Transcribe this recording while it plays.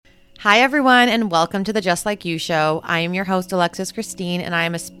Hi, everyone, and welcome to the Just Like You show. I am your host, Alexis Christine, and I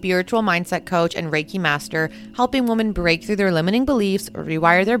am a spiritual mindset coach and Reiki master, helping women break through their limiting beliefs,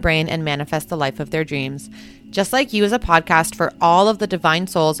 rewire their brain, and manifest the life of their dreams. Just Like You is a podcast for all of the divine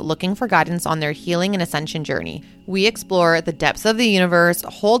souls looking for guidance on their healing and ascension journey. We explore the depths of the universe,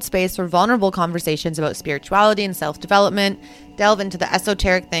 hold space for vulnerable conversations about spirituality and self-development, delve into the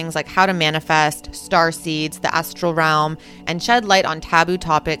esoteric things like how to manifest, star seeds, the astral realm, and shed light on taboo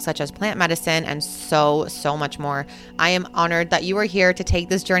topics such as plant medicine and so much more. I am honored that you are here to take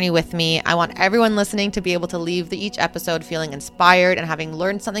this journey with me. I want everyone listening to be able to leave each episode feeling inspired and having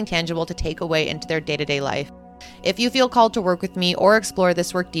learned something tangible to take away into their day-to-day life. If you feel called to work with me or explore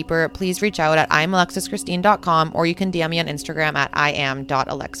this work deeper, please reach out at imalexischristine.com or you can DM me on Instagram at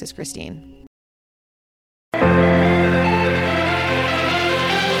iam.alexischristine.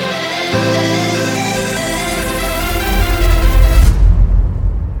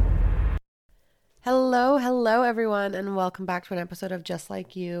 Hello everyone, and welcome back to an episode of Just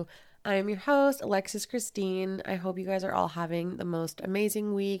Like You. I am your host, Alexis Christine. I hope you guys are all having the most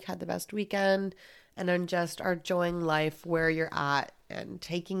amazing week, had the best weekend, and just are enjoying life where you're at and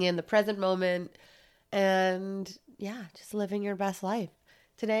taking in the present moment and just living your best life.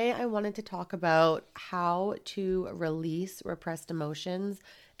 Today, I wanted to talk about how to release repressed emotions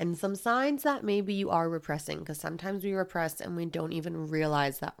and some signs that maybe you are repressing, because sometimes we repress and we don't even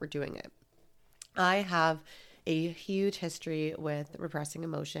realize that we're doing it. I have a huge history with repressing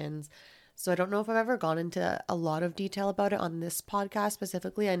emotions. So I don't know if I've ever gone into a lot of detail about it on this podcast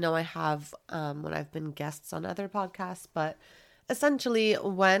specifically. I know I have when I've been guests on other podcasts, but essentially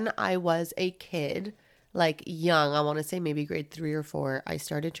when I was a kid, like young, I want to say maybe grade 3 or 4, I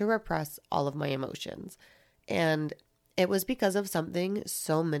started to repress all of my emotions. And it was because of something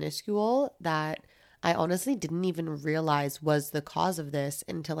so minuscule that I honestly didn't even realize was the cause of this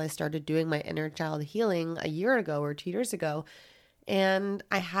until I started doing my inner child healing a year ago or 2 years ago. And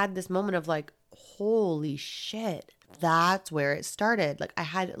I had this moment of like, holy shit, that's where it started. Like I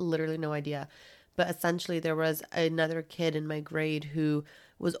had literally no idea. But essentially there was another kid in my grade who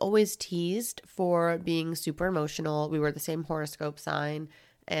was always teased for being super emotional. We were the same horoscope sign.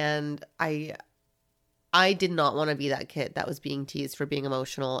 And I did not want to be that kid that was being teased for being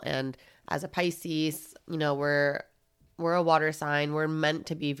emotional. And as a Pisces, you know, we're a water sign. We're meant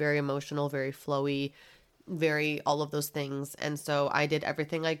to be very emotional, very flowy, very all of those things. And so I did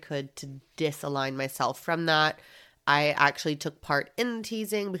everything I could to disalign myself from that. I actually took part in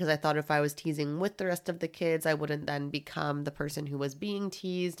teasing because I thought if I was teasing with the rest of the kids, I wouldn't then become the person who was being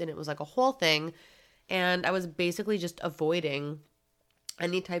teased. And it was like a whole thing. And I was basically just avoiding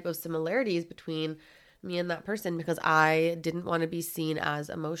any type of similarities between me and that person because I didn't want to be seen as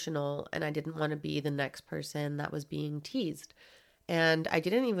emotional and I didn't want to be the next person that was being teased. And I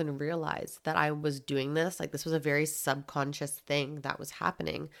didn't even realize that I was doing this. Like this was a very subconscious thing that was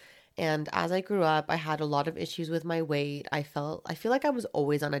happening. And as I grew up, I had a lot of issues with my weight. I feel like I was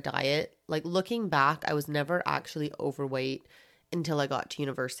always on a diet. Like looking back, I was never actually overweight until I got to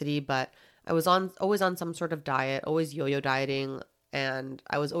university, but I was always on some sort of diet, always yo-yo dieting. And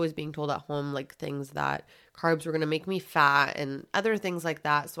I was always being told at home, like things that carbs were going to make me fat and other things like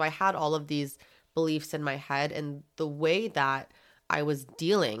that. So I had all of these beliefs in my head, and the way that I was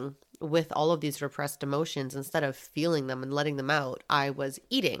dealing with all of these repressed emotions, instead of feeling them and letting them out, I was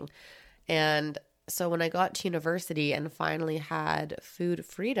eating. And so when I got to university and finally had food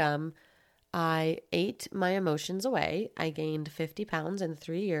freedom, I ate my emotions away. I gained 50 pounds in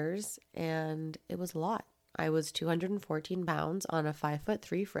 3 years, and it was a lot. I was 214 pounds on a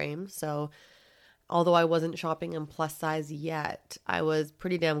 5'3" frame. So although I wasn't shopping in plus size yet, I was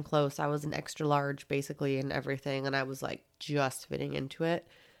pretty damn close. I was an extra large basically in everything. And I was like just fitting into it.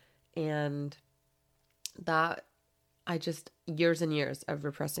 And that years and years of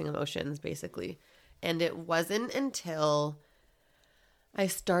repressing emotions basically. And it wasn't until I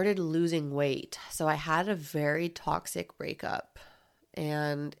started losing weight. So I had a very toxic breakup.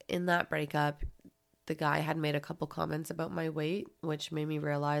 And in that breakup, the guy had made a couple comments about my weight, which made me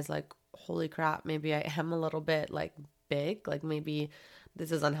realize like, holy crap, maybe I am a little bit like big, like maybe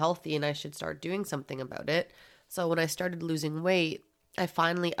this is unhealthy and I should start doing something about it. So when I started losing weight, I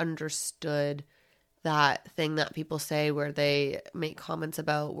finally understood that thing that people say where they make comments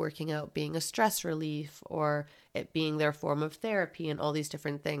about working out being a stress relief or it being their form of therapy and all these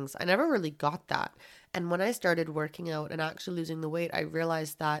different things. I never really got that. And when I started working out and actually losing the weight, I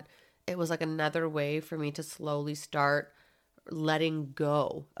realized that it was like another way for me to slowly start letting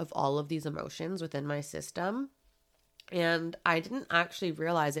go of all of these emotions within my system. And I didn't actually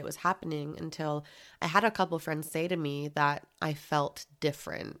realize it was happening until I had a couple friends say to me that I felt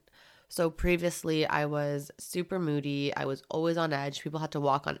different. So previously I was super moody. I was always on edge. People had to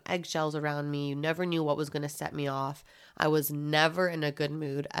walk on eggshells around me. You never knew what was going to set me off. I was never in a good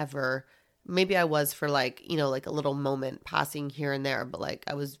mood ever. Maybe I was for like, like a little moment passing here and there, but like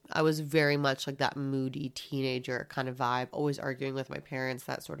I was very much like that moody teenager kind of vibe, always arguing with my parents,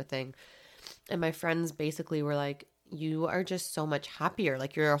 that sort of thing. And my friends basically were like, "You are just so much happier.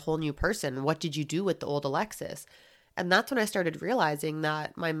 Like you're a whole new person. What did you do with the old Alexis?" And that's when I started realizing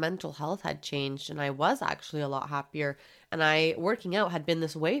that my mental health had changed and I was actually a lot happier. And working out had been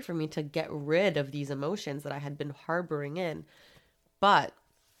this way for me to get rid of these emotions that I had been harboring in. But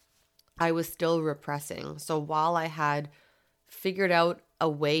I was still repressing. So while I had figured out a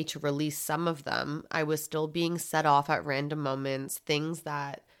way to release some of them, I was still being set off at random moments, things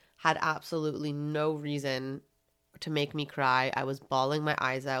that had absolutely no reason to make me cry. I was bawling my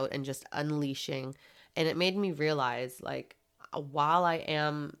eyes out and just unleashing. And it made me realize, like, while I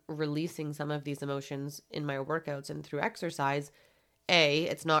am releasing some of these emotions in my workouts and through exercise, A,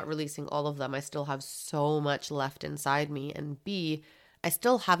 it's not releasing all of them. I still have so much left inside me. And B, I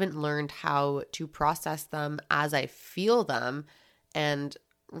still haven't learned how to process them as I feel them and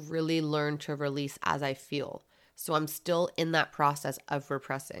really learn to release as I feel. So I'm still in that process of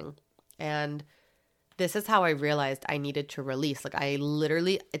repressing. And this is how I realized I needed to release. Like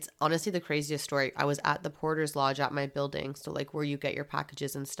it's honestly the craziest story. I was at the Porter's Lodge at my building, so like where you get your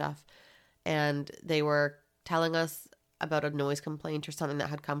packages and stuff. And they were telling us about a noise complaint or something that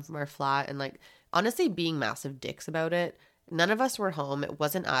had come from our flat and like honestly being massive dicks about it. None of us were home. It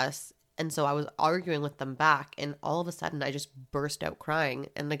wasn't us. And so I was arguing with them back and all of a sudden I just burst out crying.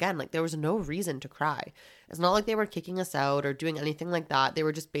 And again, like there was no reason to cry. It's not like they were kicking us out or doing anything like that. They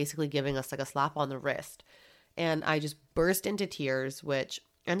were just basically giving us like a slap on the wrist. And I just burst into tears, which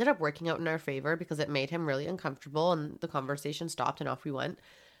ended up working out in our favor because it made him really uncomfortable and the conversation stopped and off we went.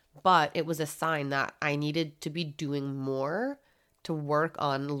 But it was a sign that I needed to be doing more to work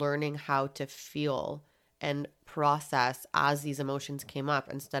on learning how to feel and process as these emotions came up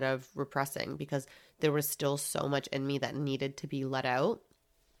instead of repressing, because there was still so much in me that needed to be let out.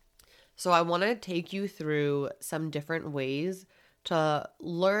 So I want to take you through some different ways to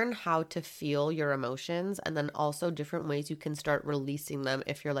learn how to feel your emotions, and then also different ways you can start releasing them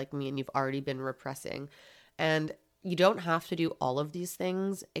if you're like me and you've already been repressing. And you don't have to do all of these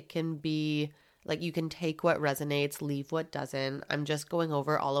things. It can be like you can take what resonates, leave what doesn't. I'm just going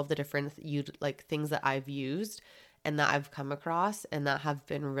over all of the different things that I've used and that I've come across and that have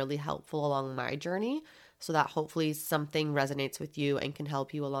been really helpful along my journey, so that hopefully something resonates with you and can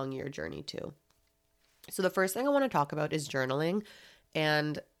help you along your journey too. So the first thing I want to talk about is journaling.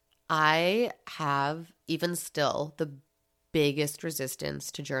 And I have even still the biggest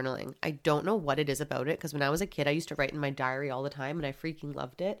resistance to journaling. I don't know what it is about it, because when I was a kid, I used to write in my diary all the time and I freaking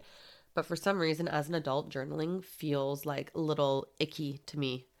loved it. But for some reason, as an adult, journaling feels like a little icky to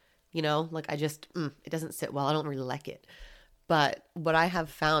me. Like I just, it doesn't sit well. I don't really like it. But what I have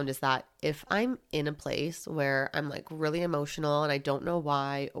found is that if I'm in a place where I'm like really emotional and I don't know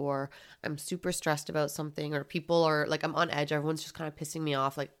why, or I'm super stressed about something, or people are like, I'm on edge, everyone's just kind of pissing me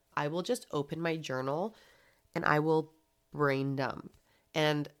off, like I will just open my journal and I will brain dump.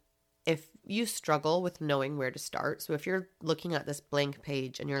 And if you struggle with knowing where to start, so if you're looking at this blank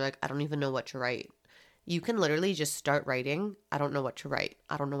page and you're like, I don't even know what to write, you can literally just start writing, I don't know what to write,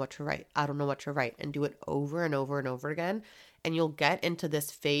 I don't know what to write, I don't know what to write, and do it over and over and over again. And you'll get into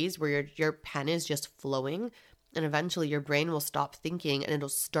this phase where your pen is just flowing, and eventually your brain will stop thinking and it'll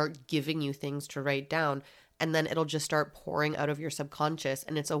start giving you things to write down. And then it'll just start pouring out of your subconscious.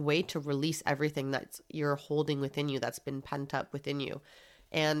 And it's a way to release everything that's you're holding within you, that's been pent up within you.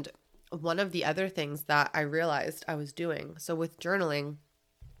 And one of the other things that I realized I was doing, so with journaling,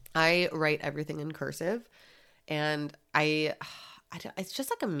 I write everything in cursive, and it's just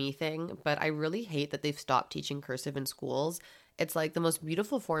like a me thing, but I really hate that they've stopped teaching cursive in schools. It's like the most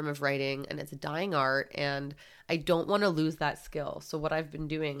beautiful form of writing and it's a dying art, and I don't want to lose that skill. So what I've been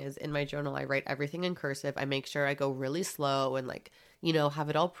doing is in my journal, I write everything in cursive. I make sure I go really slow and have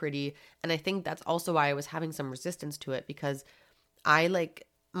it all pretty. And I think that's also why I was having some resistance to it, because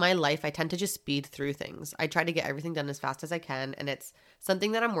my life, I tend to just speed through things. I try to get everything done as fast as I can, and it's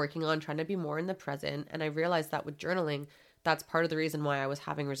something that I'm working on, trying to be more in the present. And I realized that with journaling, that's part of the reason why I was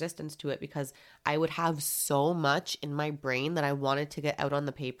having resistance to it, because I would have so much in my brain that I wanted to get out on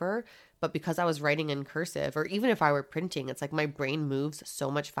the paper. But because I was writing in cursive, or even if I were printing, it's like my brain moves so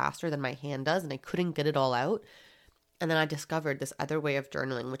much faster than my hand does, and I couldn't get it all out. And then I discovered this other way of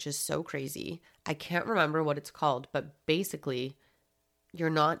journaling, which is so crazy. I can't remember what it's called, but basically you're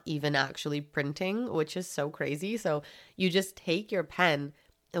not even actually printing, which is so crazy. So you just take your pen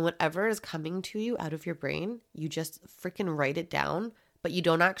And whatever is coming to you out of your brain, you just freaking write it down, but you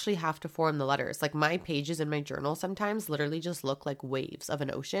don't actually have to form the letters. Like my pages in my journal sometimes literally just look like waves of an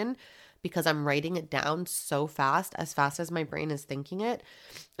ocean because I'm writing it down so fast as my brain is thinking it.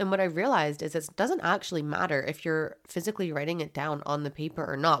 And what I realized is it doesn't actually matter if you're physically writing it down on the paper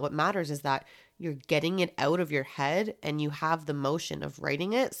or not. What matters is that you're getting it out of your head and you have the motion of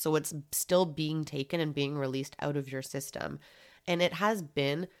writing it. So it's still being taken and being released out of your system. And it has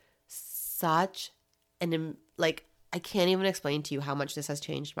been such like, I can't even explain to you how much this has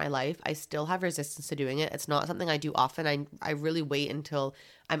changed my life. I still have resistance to doing it. It's not something I do often. I really wait until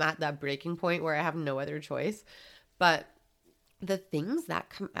I'm at that breaking point where I have no other choice. But the things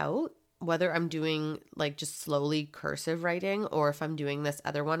that come out, whether I'm doing like just slowly cursive writing or if I'm doing this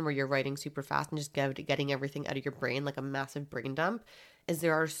other one where you're writing super fast and just getting everything out of your brain like a massive brain dump, is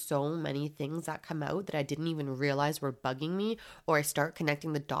there are so many things that come out that I didn't even realize were bugging me, or I start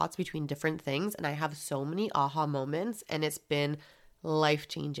connecting the dots between different things and I have so many aha moments, and it's been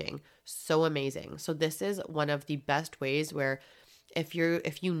life-changing. So amazing. So this is one of the best ways where if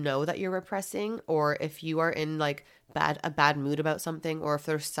you know that you're repressing, or if you are in like a bad mood about something, or if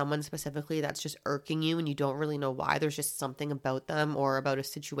there's someone specifically that's just irking you and you don't really know why, there's just something about them or about a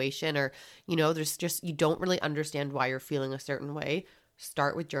situation, or there's just, you don't really understand why you're feeling a certain way,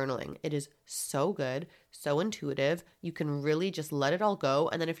 start with journaling. It is so good, so intuitive. You can really just let it all go.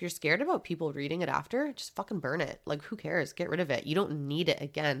 And then if you're scared about people reading it after, just fucking burn it. Like, who cares? Get rid of it. You don't need it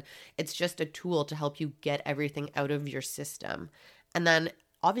again. It's just a tool to help you get everything out of your system. And then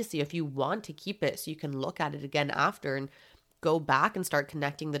obviously if you want to keep it so you can look at it again after and go back and start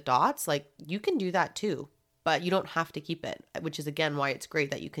connecting the dots, like, you can do that too. But you don't have to keep it, which is again why it's great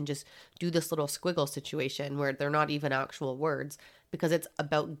that you can just do this little squiggle situation where they're not even actual words, because it's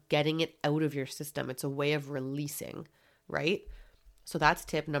about getting it out of your system. It's a way of releasing, right? So that's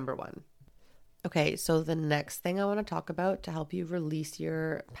tip number 1. Okay, so the next thing I want to talk about to help you release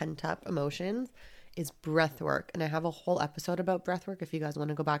your pent-up emotions is breath work. And I have a whole episode about breath work. If you guys want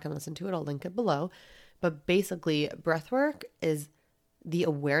to go back and listen to it, I'll link it below. But basically, breath work is the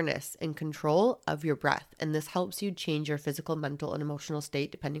awareness and control of your breath. And this helps you change your physical, mental, and emotional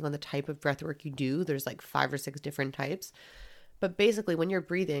state depending on the type of breath work you do. There's like 5 or 6 different types. But basically, when you're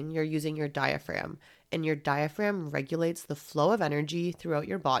breathing, you're using your diaphragm, and your diaphragm regulates the flow of energy throughout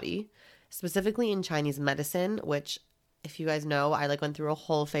your body, specifically in Chinese medicine, which, if you guys know, I went through a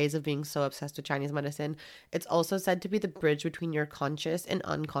whole phase of being so obsessed with Chinese medicine. It's also said to be the bridge between your conscious and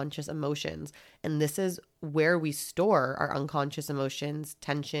unconscious emotions. And this is where we store our unconscious emotions,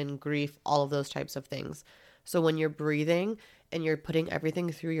 tension, grief, all of those types of things. So when you're breathing and you're putting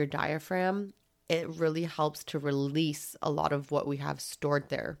everything through your diaphragm, it really helps to release a lot of what we have stored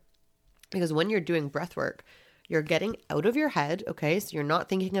there. Because when you're doing breath work, you're getting out of your head, okay? So you're not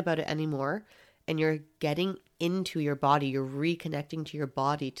thinking about it anymore, and you're getting into your body. You're reconnecting to your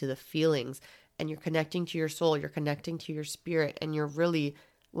body, to the feelings, and you're connecting to your soul. You're connecting to your spirit, and you're really,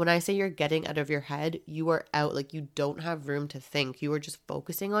 when I say you're getting out of your head, you are out. Like, you don't have room to think. You are just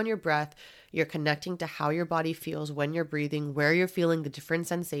focusing on your breath. You're connecting to how your body feels when you're breathing, where you're feeling the different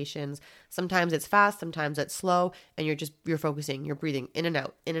sensations. Sometimes it's fast, sometimes it's slow, and you're focusing. You're breathing in and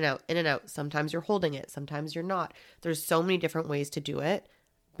out, in and out, in and out. Sometimes you're holding it, sometimes you're not. There's so many different ways to do it.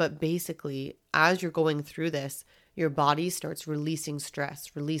 But basically, as you're going through this, your body starts releasing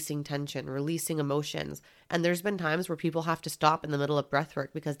stress, releasing tension, releasing emotions. And there's been times where people have to stop in the middle of breath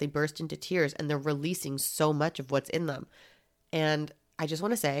work because they burst into tears and they're releasing so much of what's in them. And I just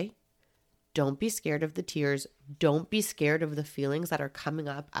want to say, don't be scared of the tears. Don't be scared of the feelings that are coming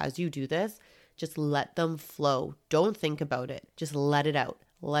up as you do this. Just let them flow. Don't think about it. Just let it out.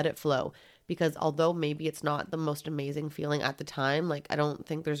 Let it flow. Because although maybe it's not the most amazing feeling at the time, I don't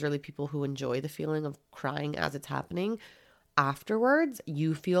think there's really people who enjoy the feeling of crying as it's happening. Afterwards,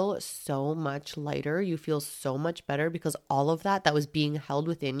 you feel so much lighter. You feel so much better because all of that was being held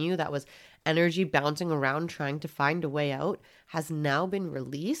within you, that was energy bouncing around trying to find a way out, has now been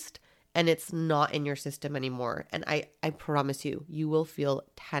released, and it's not in your system anymore. And I promise you, you will feel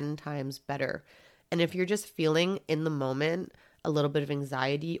 10 times better. And if you're just feeling in the moment a little bit of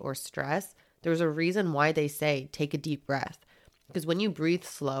anxiety or stress, there's a reason why they say take a deep breath. Because when you breathe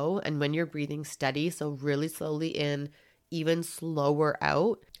slow and when you're breathing steady, so really slowly in, even slower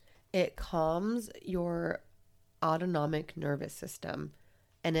out, it calms your autonomic nervous system,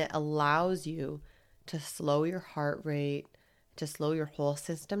 and it allows you to slow your heart rate, to slow your whole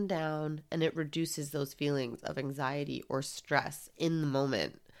system down, and it reduces those feelings of anxiety or stress in the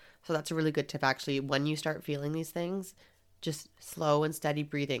moment. So that's a really good tip, actually. When you start feeling these things, just slow and steady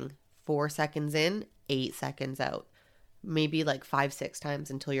breathing. 4 seconds in, 8 seconds out. maybe like 5-6 times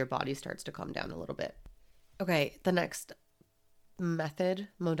until your body starts to calm down a little bit. Okay, the next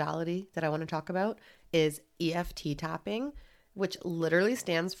modality that I want to talk about is EFT tapping, which literally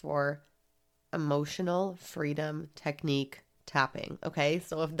stands for Emotional Freedom Technique Tapping. Okay,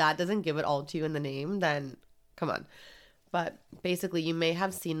 so if that doesn't give it all to you in the name, then come on. But basically, you may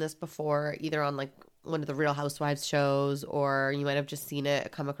have seen this before, either on like one of the Real Housewives shows, or you might have just seen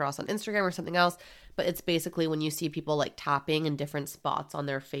it come across on Instagram or something else. But it's basically when you see people like tapping in different spots on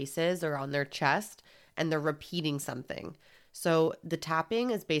their faces or on their chest, and they're repeating something. So the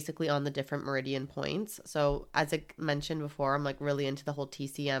tapping is basically on the different meridian points. So as I mentioned before, I'm like really into the whole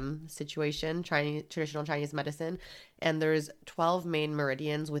TCM situation, traditional Chinese medicine. And there's 12 main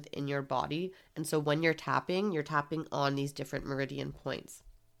meridians within your body. And so when you're tapping on these different meridian points.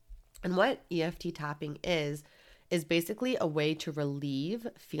 And what EFT tapping is basically a way to relieve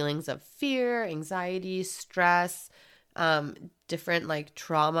feelings of fear, anxiety, stress, different like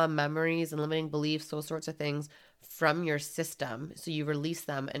trauma, memories, and limiting beliefs, those sorts of things from your system. So you release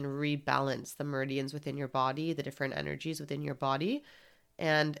them and rebalance the meridians within your body, the different energies within your body.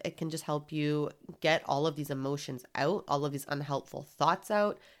 And it can just help you get all of these emotions out, all of these unhelpful thoughts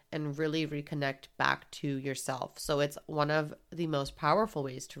out, and really reconnect back to yourself. So it's one of the most powerful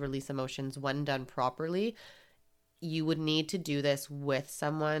ways to release emotions when done properly. You would need to do this with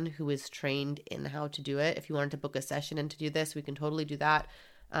someone who is trained in how to do it. If you wanted to book a session and to do this, we can totally do that.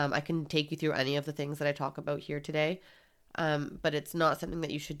 I can take you through any of the things that I talk about here today. But it's not something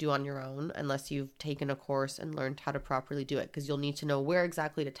that you should do on your own unless you've taken a course and learned how to properly do it, because you'll need to know where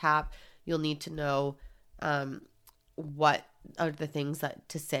exactly to tap. You'll need to know what are the things that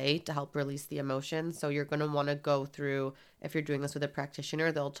to say to help release the emotion. So you're going to want to go through, if you're doing this with a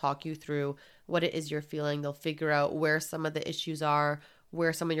practitioner, they'll talk you through what it is you're feeling. They'll figure out where some of the issues are,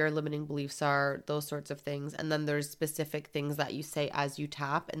 where some of your limiting beliefs are, those sorts of things. And then there's specific things that you say as you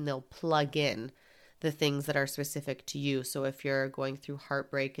tap, and they'll plug in the things that are specific to you. So if you're going through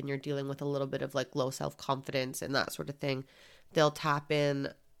heartbreak and you're dealing with a little bit of like low self-confidence and that sort of thing, they'll plug in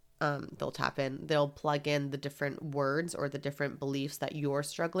the different words or the different beliefs that you're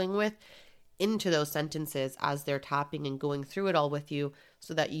struggling with into those sentences as they're tapping and going through it all with you,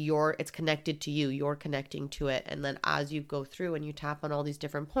 so that it's connected to you, you're connecting to it. And then as you go through and you tap on all these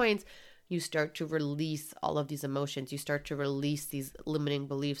different points, you start to release all of these emotions. You start to release these limiting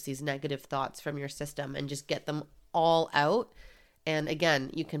beliefs, these negative thoughts from your system, and just get them all out. And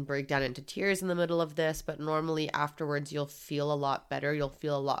again, you can break down into tears in the middle of this, but normally afterwards you'll feel a lot better. You'll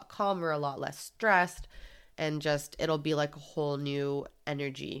feel a lot calmer, a lot less stressed, and just it'll be like a whole new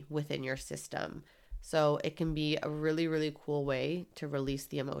energy within your system. So it can be a really, really cool way to release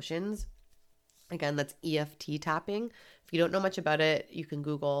the emotions. Again, that's EFT tapping. If you don't know much about it, you can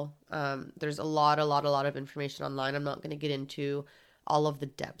Google. There's a lot of information online. I'm not going to get into all of the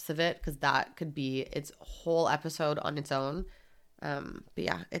depths of it, because that could be its whole episode on its own. But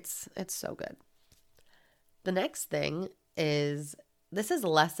yeah, it's so good. The next thing is, this is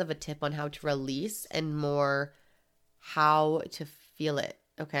less of a tip on how to release and more how to feel it.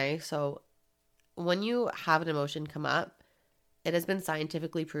 Okay, so when you have an emotion come up, it has been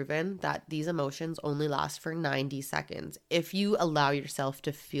scientifically proven that these emotions only last for 90 seconds if you allow yourself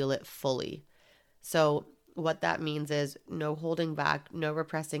to feel it fully. So what that means is no holding back, no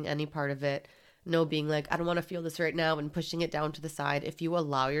repressing any part of it, no being like, I don't want to feel this right now, and pushing it down to the side. If you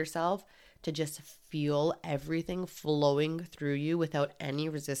allow yourself to just feel everything flowing through you without any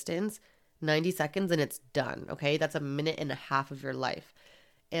resistance, 90 seconds and it's done, okay? That's 1.5 minutes of your life.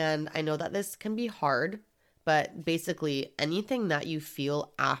 And I know that this can be hard, but basically anything that you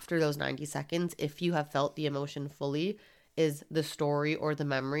feel after those 90 seconds, if you have felt the emotion fully, is the story or the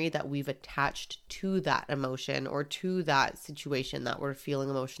memory that we've attached to that emotion or to that situation that we're feeling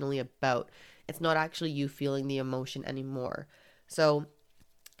emotionally about. It's not actually you feeling the emotion anymore. So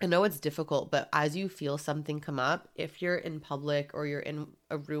I know it's difficult, but as you feel something come up, if you're in public or you're in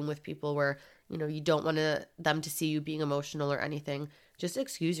a room with people where, you don't want them to see you being emotional or anything, just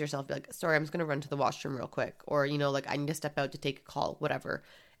excuse yourself. Be like, sorry, I'm just going to run to the washroom real quick. Or, like, I need to step out to take a call, whatever.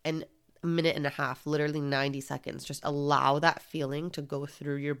 And 1.5 minutes, literally 90 seconds, just allow that feeling to go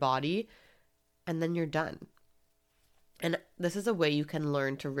through your body, and then you're done. And this is a way you can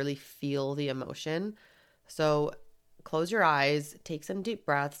learn to really feel the emotion. So close your eyes, take some deep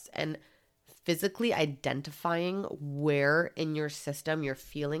breaths, and physically identifying where in your system you're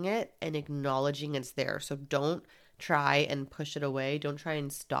feeling it and acknowledging it's there. So don't try and push it away. Don't try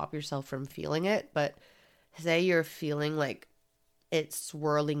and stop yourself from feeling it. But say you're feeling like it's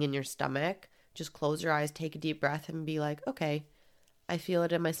swirling in your stomach, just close your eyes, take a deep breath, and be like, okay, I feel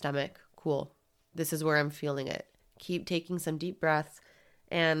it in my stomach. Cool. This is where I'm feeling it. keep taking some deep breaths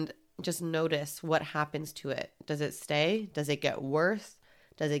and just notice what happens to it. Does it stay? Does it get worse?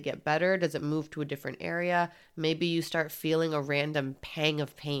 Does it get better? Does it move to a different area? Maybe you start feeling a random pang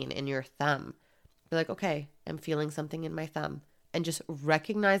of pain in your thumb. Be like, okay, I'm feeling something in my thumb. And just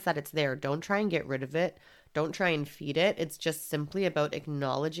recognize that it's there. Don't try and get rid of it. Don't try and feed it. It's just simply about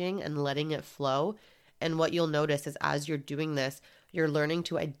acknowledging and letting it flow. And what you'll notice is as you're doing this, you're learning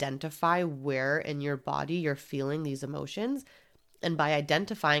to identify where in your body you're feeling these emotions. And by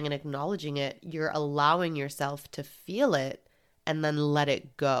identifying and acknowledging it, you're allowing yourself to feel it and then let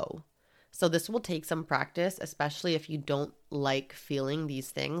it go. So this will take some practice, especially if you don't like feeling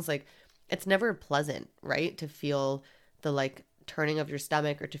these things. Like, it's never pleasant, right? To feel the like turning of your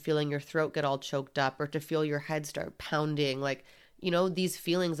stomach, or to feeling your throat get all choked up, or to feel your head start pounding. Like, these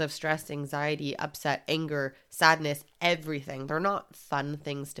feelings of stress, anxiety, upset, anger, sadness, everything. They're not fun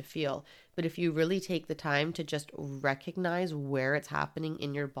things to feel. But if you really take the time to just recognize where it's happening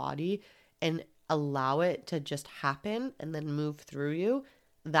in your body and allow it to just happen and then move through you,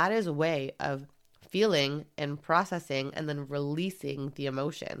 that is a way of feeling and processing and then releasing the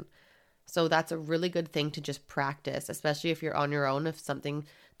emotion. So that's a really good thing to just practice, especially if you're on your own. If something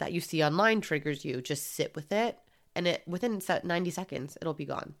that you see online triggers you, just sit with it, and within 90 seconds, it'll be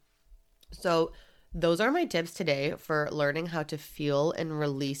gone. So those are my tips today for learning how to feel and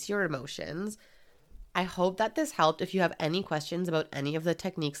release your emotions. I hope that this helped. If you have any questions about any of the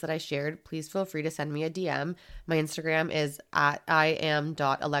techniques that I shared, please feel free to send me a DM. My Instagram is at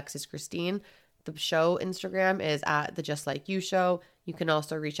iam.alexischristine. The show Instagram is at the Just Like You Show. You can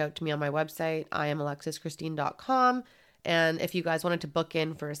also reach out to me on my website, iamalexischristine.com. And if you guys wanted to book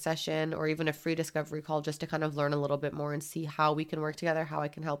in for a session or even a free discovery call just to kind of learn a little bit more and see how we can work together, how I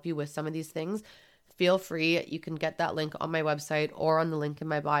can help you with some of these things, feel free. You can get that link on my website or on the link in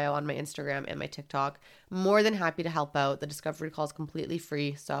my bio on my Instagram and my TikTok. More than happy to help out. The discovery call is completely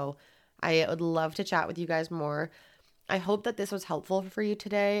free, so I would love to chat with you guys more. I hope that this was helpful for you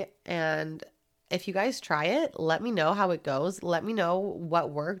today, and if you guys try it, let me know how it goes. Let me know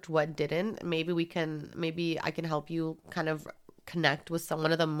what worked, what didn't. Maybe I can help you kind of connect with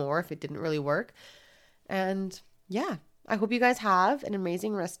one of them more if it didn't really work. And yeah, I hope you guys have an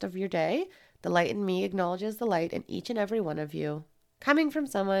amazing rest of your day. The light in me acknowledges the light in each and every one of you, coming from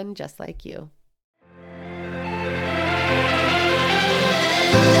someone just like you.